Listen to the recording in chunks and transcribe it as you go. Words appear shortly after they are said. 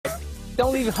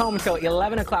Don't leave home until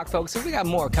 11 o'clock, folks. So we got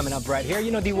more coming up right here.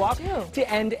 You know, the walk to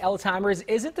end Alzheimer's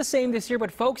isn't the same this year,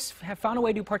 but folks have found a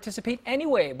way to participate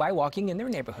anyway by walking in their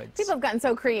neighborhoods. People have gotten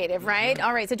so creative, right?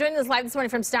 All right, so joining us live this morning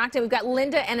from Stockton, we've got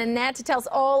Linda and Annette to tell us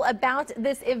all about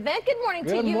this event. Good morning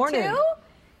to you two.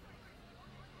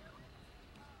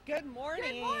 Good morning.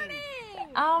 Good morning.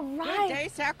 All right. Good day,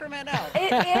 Sacramento.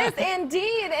 It is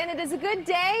indeed, and it is a good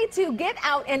day to get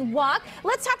out and walk.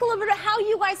 Let's talk a little bit about how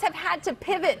you guys have had to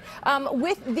pivot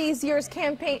with these year's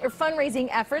campaign or fundraising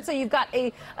efforts. So you've got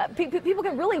a people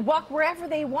can really walk wherever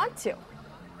they want to.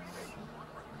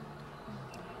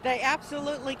 They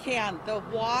absolutely can. The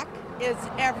walk is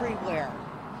everywhere.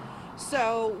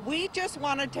 So we just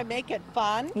wanted to make it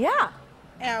fun. Yeah.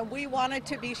 And we wanted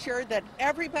to be sure that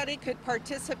everybody could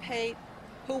participate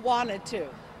who wanted to.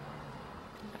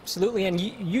 Absolutely, and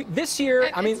you this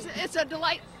year, I mean, it's a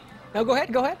delight. No, go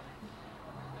ahead, go ahead.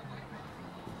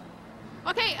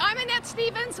 Okay, I'm Annette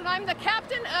Stevens, and I'm the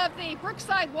captain of the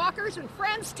Brookside Walkers and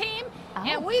Friends team,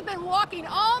 and we've been walking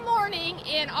all morning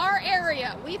in our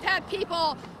area. We've had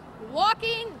people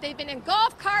walking, they've been in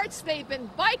golf carts, they've been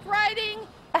bike riding,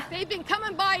 they've been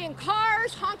coming by in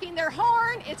cars, honking their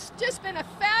horn. It's just been a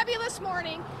fabulous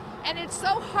morning, and it's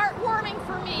so heartwarming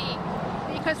for me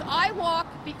because I walk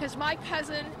because my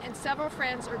cousin and several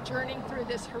friends are journeying through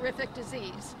this horrific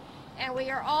disease. And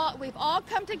we've all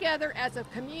come together as a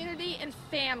community and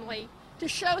family to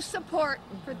show support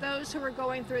for those who are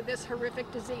going through this horrific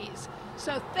disease.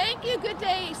 So thank you, Good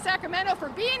Day Sacramento, for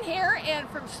being here, and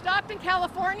from Stockton,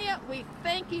 California, we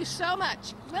thank you so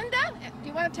much. Linda, do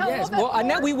you want to tell a little bit more?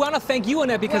 Annette, we want to thank you,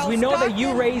 Annette, because we know that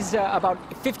you raised about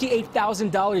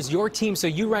 $58,000, your team, so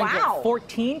you ranked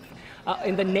 14th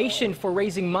in the nation for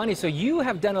raising money. So you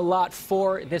have done a lot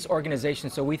for this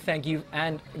organization, so we thank you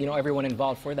and everyone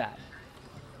involved for that.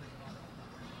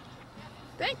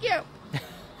 Thank you.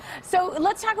 So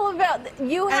let's talk a little bit about,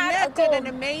 you had Annette did an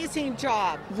amazing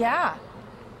job. Yeah.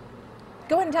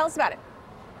 Go ahead and tell us about it.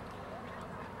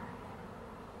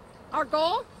 Our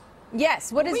goal?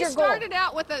 Yes, what is your goal? We started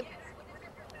out with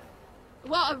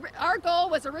our goal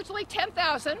was originally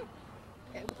 10,000.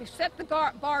 We set the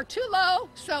bar too low,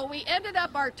 so we ended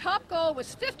up, our top goal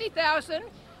was 50,000.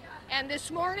 And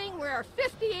this morning we're at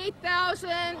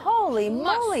 58,000. Holy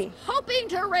moly. Hoping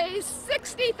to raise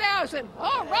 60,000.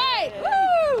 All right.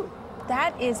 Woo!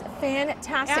 That is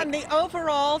fantastic. And the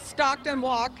overall Stockton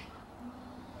Walk.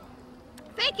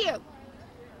 Thank you.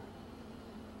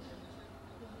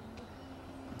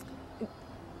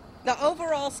 The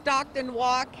overall Stockton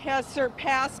Walk has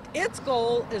surpassed its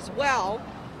goal as well.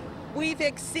 We've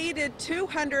exceeded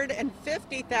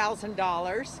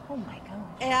 $250,000. Oh my God.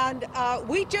 And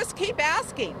we just keep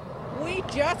asking. We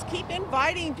just keep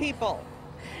inviting people.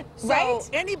 So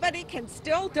anybody can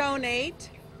still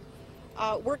donate.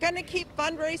 We're going to keep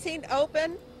fundraising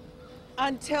open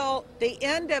until the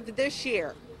end of this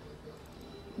year.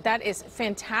 That is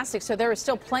fantastic. So there is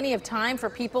still plenty of time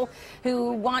for people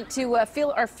who want to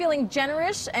are feeling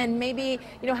generous and maybe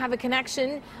have a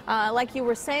connection. Like you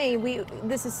were saying, we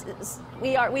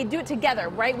do it together,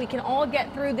 right? We can all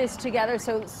get through this together.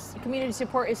 So community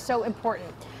support is so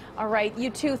important. All right,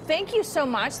 you two, thank you so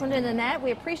much, Linda and Annette.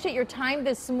 We appreciate your time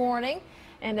this morning,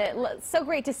 and it's so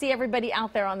great to see everybody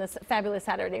out there on this fabulous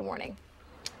Saturday morning.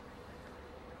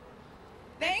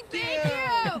 Thank you.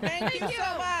 Thank you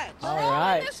so much. All right. We're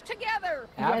all in this together.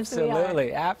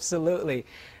 Absolutely, absolutely.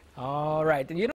 All right.